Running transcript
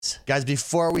Guys,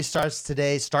 before we start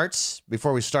today's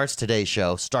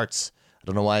show, I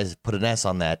don't know why I put an S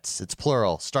on that. It's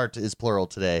plural. Start is plural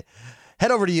today.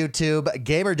 Head over to YouTube,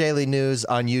 Gamer Daily News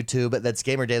on YouTube. That's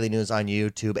Gamer Daily News on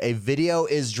YouTube. A video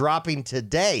is dropping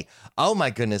today. Oh my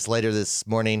goodness, later this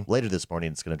morning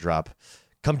it's going to drop.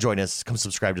 Come join us. Come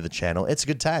subscribe to the channel. It's a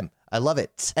good time. I love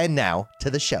it. And now to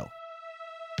the show.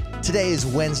 Today is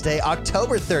Wednesday,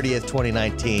 October 30th,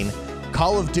 2019.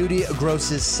 Call of Duty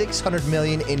grosses $600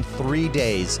 million in 3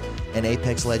 days, and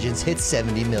Apex Legends hits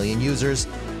 70 million users.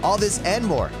 All this and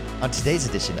more on today's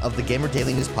edition of the Gamer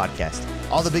Daily News Podcast.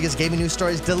 All the biggest gaming news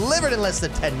stories delivered in less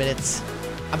than 10 minutes.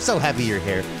 I'm so happy you're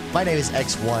here. My name is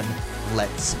X1.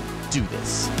 Let's do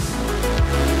this.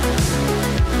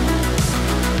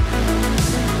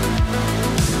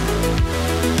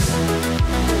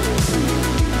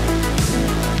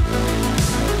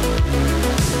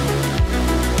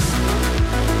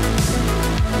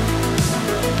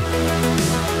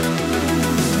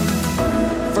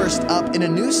 First up, in a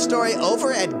news story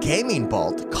over at Gaming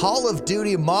Bolt, Call of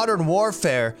Duty Modern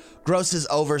Warfare grosses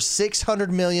over $600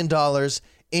 million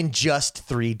in just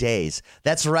 3 days.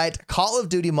 That's right, Call of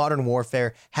Duty Modern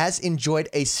Warfare has enjoyed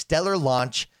a stellar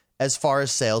launch as far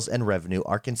as sales and revenue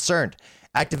are concerned.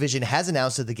 Activision has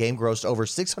announced that the game grossed over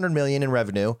 $600 million in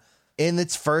revenue in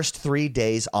its first 3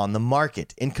 days on the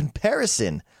market. In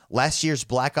comparison, last year's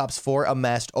Black Ops 4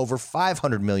 amassed over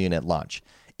 $500 million at launch.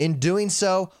 In doing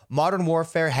so, Modern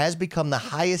Warfare has become the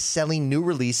highest-selling new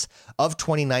release of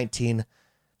 2019.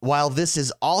 While this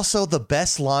is also the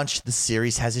best launch the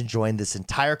series has enjoyed this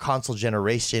entire console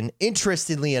generation,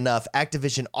 interestingly enough,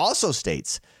 Activision also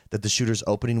states that the shooter's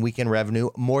opening weekend revenue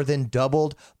more than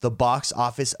doubled the box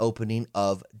office opening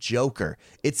of Joker.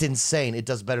 It's insane. It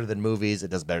does better than movies. It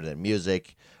does better than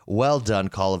music. Well done,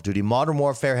 Call of Duty. Modern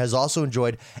Warfare has also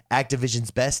enjoyed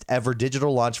Activision's best ever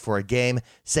digital launch for a game,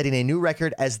 setting a new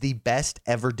record as the best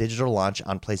ever digital launch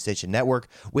on PlayStation Network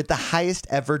with the highest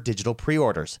ever digital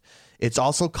pre-orders. It's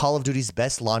also Call of Duty's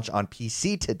best launch on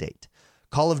PC to date.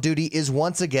 Call of Duty is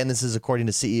once again, this is according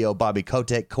to CEO Bobby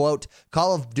Kotick, quote,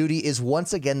 Call of Duty is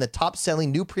once again the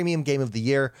top-selling new premium game of the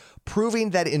year, proving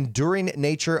that enduring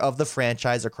nature of the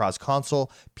franchise across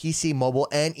console, PC, mobile,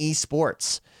 and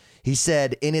esports. He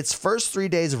said, in its first 3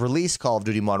 days of release, Call of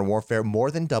Duty Modern Warfare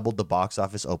more than doubled the box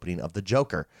office opening of the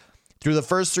Joker. Through the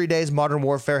first 3 days, Modern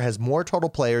Warfare has more total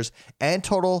players and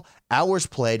total hours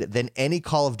played than any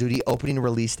Call of Duty opening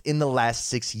released in the last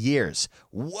 6 years.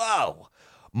 Whoa!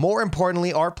 More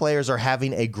importantly, our players are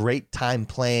having a great time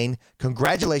playing.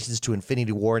 Congratulations to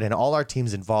Infinity Ward and all our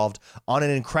teams involved on an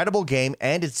incredible game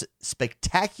and its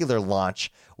spectacular launch.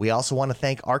 We also want to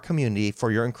thank our community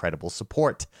for your incredible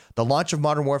support. The launch of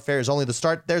Modern Warfare is only the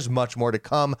start. There's much more to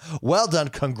come. Well done.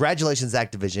 Congratulations,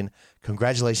 Activision.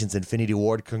 Congratulations, Infinity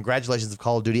Ward. Congratulations,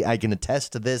 Call of Duty. I can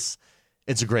attest to this.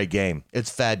 It's a great game. It's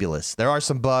fabulous. There are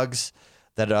some bugs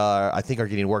that I think are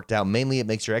getting worked out. Mainly, it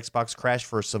makes your Xbox crash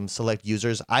for some select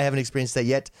users. I haven't experienced that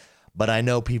yet, but I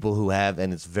know people who have,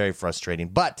 and it's very frustrating.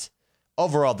 But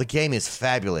overall, the game is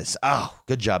fabulous. Oh,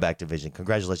 good job, Activision.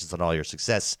 Congratulations on all your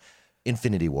success,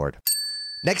 Infinity Ward.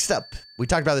 Next up, we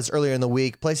talked about this earlier in the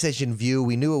week. PlayStation Vue,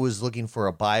 we knew it was looking for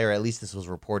a buyer. At least this was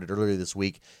reported earlier this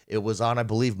week. It was on, I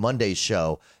believe, Monday's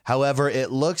show. However,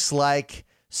 it looks like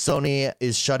Sony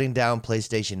is shutting down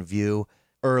PlayStation Vue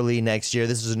early next year.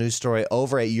 This is a news story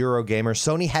over at Eurogamer.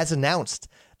 Sony has announced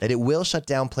that it will shut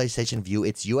down PlayStation Vue,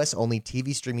 its US-only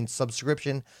TV streaming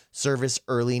subscription service,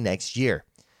 early next year.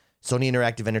 Sony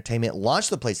Interactive Entertainment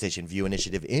launched the PlayStation Vue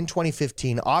initiative in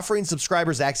 2015, offering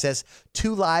subscribers access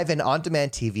to live and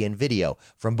on-demand TV and video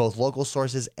from both local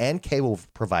sources and cable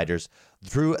providers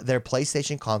through their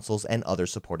PlayStation consoles and other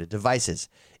supported devices.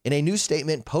 In a new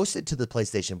statement posted to the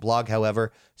PlayStation blog,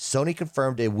 however, Sony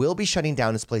confirmed it will be shutting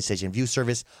down its PlayStation Vue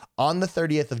service on the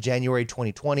 30th of January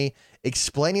 2020.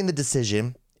 Explaining the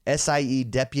decision, SIE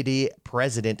Deputy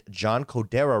President John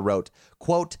Codera wrote,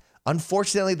 quote,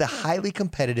 unfortunately, the highly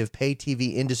competitive pay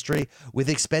TV industry with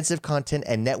expensive content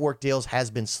and network deals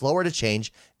has been slower to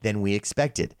change than we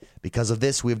expected. Because of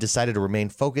this, we have decided to remain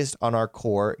focused on our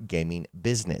core gaming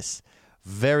business.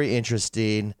 Very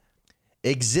interesting.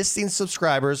 Existing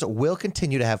subscribers will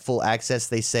continue to have full access,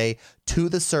 they say, to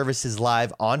the service's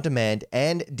live on-demand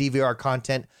and DVR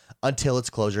content until its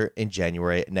closure in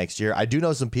January next year. I do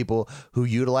know some people who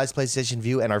utilize PlayStation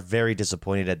Vue and are very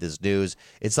disappointed at this news.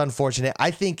 It's unfortunate.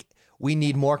 I think we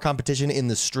need more competition in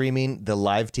the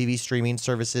live TV streaming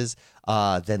services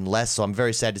than less. So I'm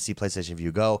very sad to see PlayStation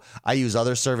Vue go. I use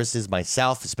other services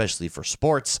myself, especially for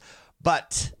sports,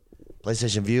 but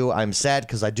PlayStation Vue, I'm sad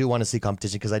because I do want to see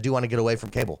competition, because I do want to get away from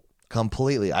cable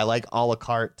completely. I like a la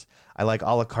carte. I like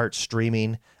a la carte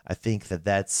streaming. I think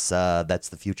that's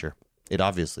the future. It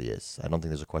obviously is. I don't think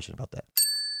there's a question about that.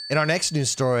 In our next news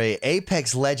story,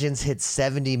 Apex Legends hit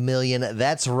 70 million.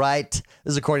 That's right.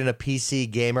 This is according to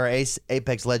PC Gamer.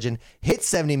 Apex Legend hit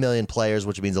 70 million players,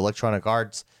 which means Electronic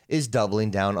Arts is doubling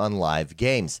down on live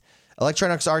games.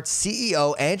 Electronic Arts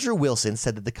CEO Andrew Wilson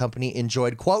said that the company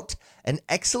enjoyed, quote, an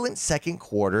excellent second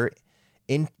quarter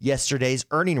in yesterday's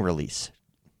earning release.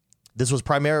 This was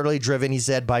primarily driven, he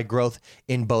said, by growth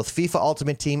in both FIFA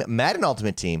Ultimate Team, Madden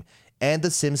Ultimate Team, and The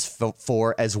Sims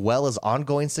 4, as well as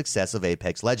ongoing success of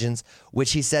Apex Legends,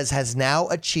 which he says has now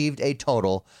achieved a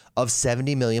total of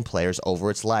 70 million players over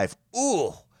its life.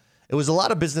 Ooh! It was a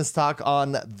lot of business talk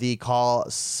on the call.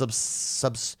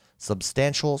 Substantial?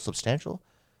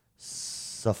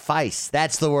 Suffice.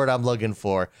 That's the word I'm looking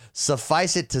for.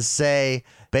 Suffice it to say,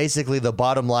 basically the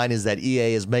bottom line is that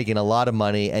EA is making a lot of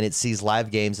money and it sees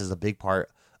live games as a big part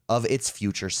of its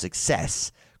future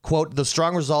success. Quote, the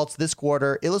strong results this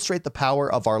quarter illustrate the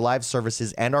power of our live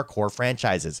services and our core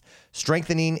franchises. Strength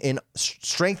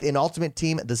in Ultimate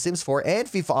Team, The Sims 4, and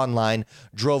FIFA Online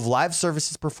drove live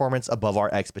services performance above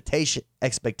our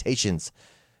expectations.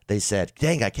 They said,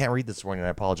 dang, I can't read this morning. I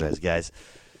apologize, guys.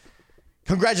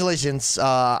 Congratulations.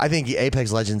 I think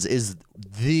Apex Legends is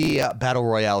the battle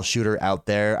royale shooter out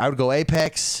there. I would go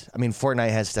Apex. I mean,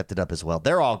 Fortnite has stepped it up as well.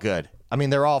 They're all good. I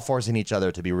mean, they're all forcing each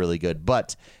other to be really good.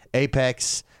 But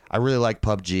Apex, I really like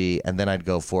PUBG, and then I'd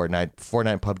go Fortnite.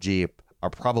 Fortnite and PUBG are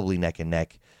probably neck and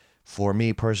neck for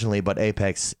me personally, but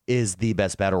Apex is the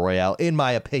best battle royale, in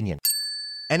my opinion.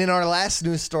 And in our last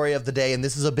news story of the day, and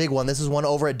this is a big one, this is one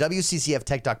over at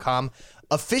WCCFtech.com.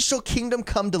 Official Kingdom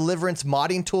Come Deliverance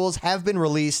modding tools have been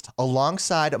released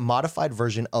alongside a modified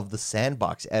version of the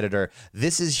Sandbox editor.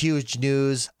 This is huge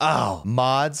news. Oh,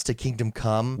 mods to Kingdom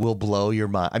Come will blow your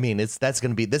mind. I mean, this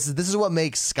is what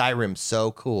makes Skyrim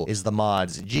so cool, is the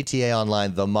mods. GTA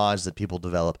Online, the mods that people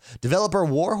develop. Developer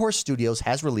Warhorse Studios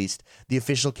has released the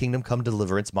official Kingdom Come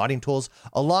Deliverance modding tools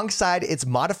alongside its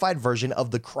modified version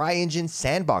of the CryEngine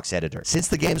Sandbox editor. Since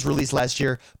the game's release last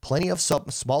year, plenty of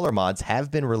smaller mods have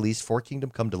been released for Kingdom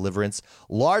Come Deliverance.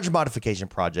 Large modification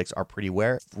projects are pretty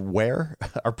rare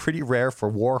for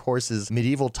Warhorse's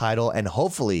medieval title, and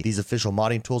hopefully these official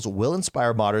modding tools will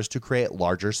inspire modders to create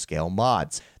larger scale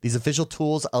mods. These official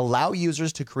tools allow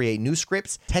users to create new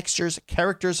scripts, textures,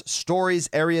 characters, stories,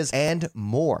 areas, and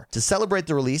more. To celebrate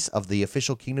the release of the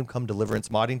official Kingdom Come Deliverance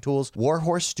modding tools,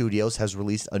 Warhorse Studios has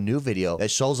released a new video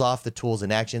that shows off the tools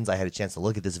in actions. I had a chance to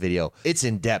look at this video. It's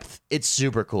in depth. It's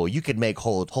super cool. You could make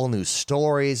whole new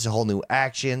stories, whole new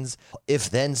actions,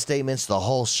 if-then statements, the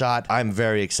whole shot. I'm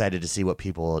very excited to see what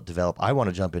people develop. I want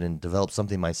to jump in and develop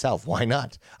something myself. Why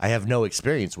not? I have no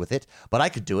experience with it, but I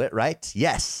could do it, right?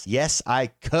 Yes, I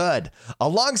could.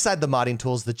 Alongside the modding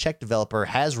tools, the Czech developer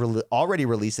has already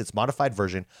released its modified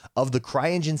version of the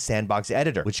CryEngine Sandbox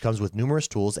editor, which comes with numerous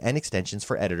tools and extensions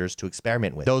for editors to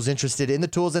experiment with. Those interested in the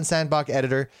tools and Sandbox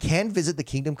editor can visit the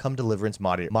Kingdom Come Deliverance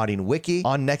modding wiki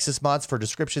on Nexus Mods for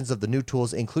descriptions of the new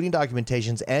tools, including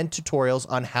documentations and tutorials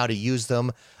on how to use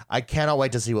them. I cannot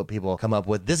wait to see what people come up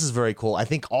with. This is very cool. I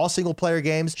think all single-player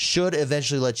games should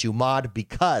eventually let you mod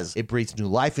because it breathes new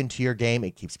life into your game.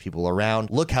 It keeps people around.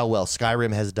 Look how well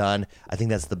Skyrim has done. I think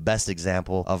that's the best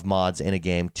example of mods in a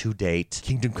game to date.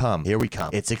 Kingdom Come, here we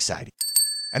come. It's exciting.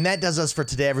 And that does us for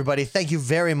today, everybody. Thank you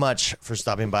very much for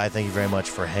stopping by. Thank you very much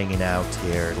for hanging out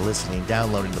here, listening,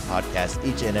 downloading the podcast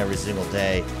each and every single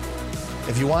day.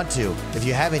 If you want to, if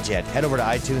you haven't yet, head over to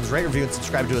iTunes, rate, review, and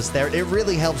subscribe to us there. It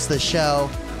really helps the show.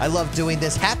 I love doing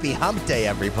this. Happy Hump Day,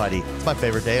 everybody. It's my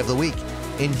favorite day of the week.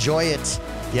 Enjoy it.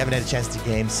 If you haven't had a chance to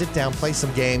game, sit down, play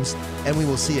some games, and we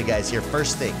will see you guys here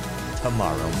first thing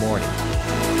tomorrow morning.